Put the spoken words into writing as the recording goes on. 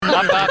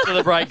Up after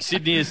the break,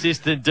 Sydney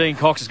assistant Dean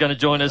Cox is going to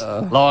join us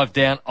live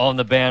down on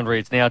the boundary.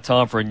 It's now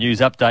time for a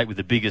news update with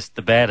the biggest,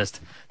 the baddest,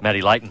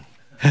 Matty Leighton.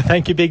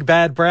 Thank you, Big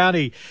Bad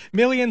Brownie.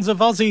 Millions of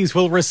Aussies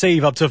will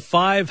receive up to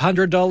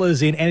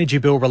 $500 in energy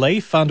bill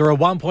relief under a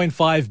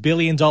 $1.5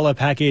 billion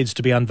package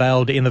to be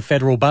unveiled in the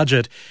federal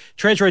budget.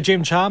 Treasurer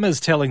Jim Chalmers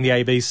telling the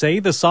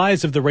ABC the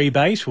size of the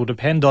rebate will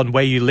depend on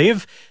where you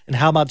live and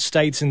how much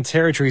states and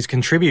territories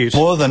contribute.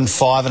 More than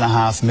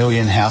 5.5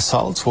 million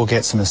households will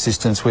get some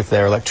assistance with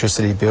their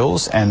electricity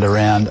bills, and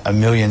around 1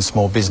 million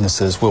small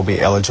businesses will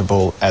be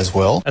eligible as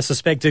well. A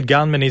suspected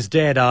gunman is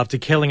dead after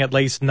killing at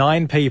least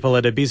 9 people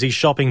at a busy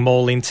shopping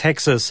mall in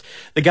Texas.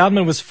 The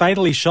gunman was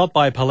fatally shot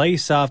by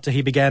police after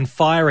he began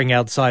firing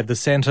outside the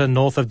centre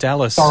north of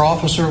Dallas. Our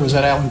officer was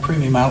at Allen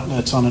Premium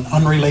Outlets on an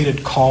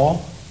unrelated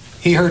call.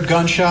 He heard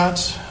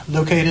gunshots,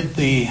 located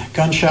the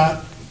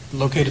gunshot,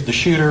 located the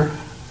shooter,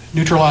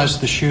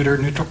 neutralised the shooter,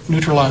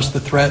 neutralised the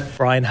threat.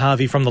 Brian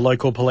Harvey from the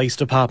local police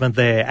department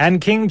there.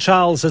 And King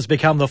Charles has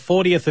become the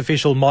 40th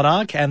official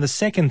monarch and the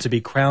second to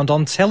be crowned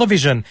on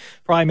television.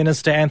 Prime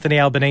Minister Anthony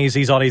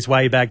Albanese is on his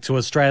way back to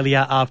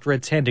Australia after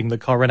attending the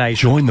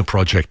coronation. Join the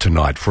project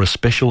tonight for a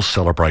special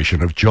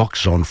celebration of Jock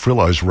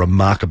Zonfrillo's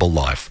remarkable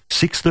life.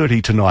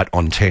 6:30 tonight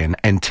on 10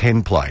 and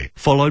 10 Play,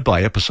 followed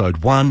by episode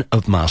 1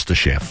 of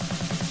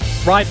MasterChef.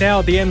 Right now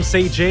at the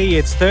MCG,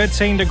 it's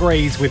 13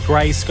 degrees with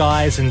grey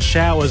skies and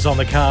showers on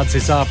the cards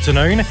this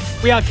afternoon.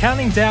 We are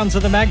counting down to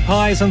the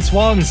Magpies and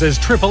Swans as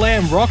Triple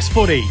M rocks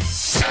footy.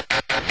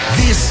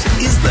 This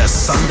is the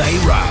Sunday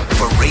Rub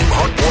for Ream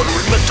Hot Water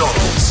and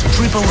McDonald's.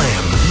 Triple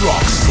M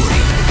rocks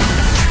footy.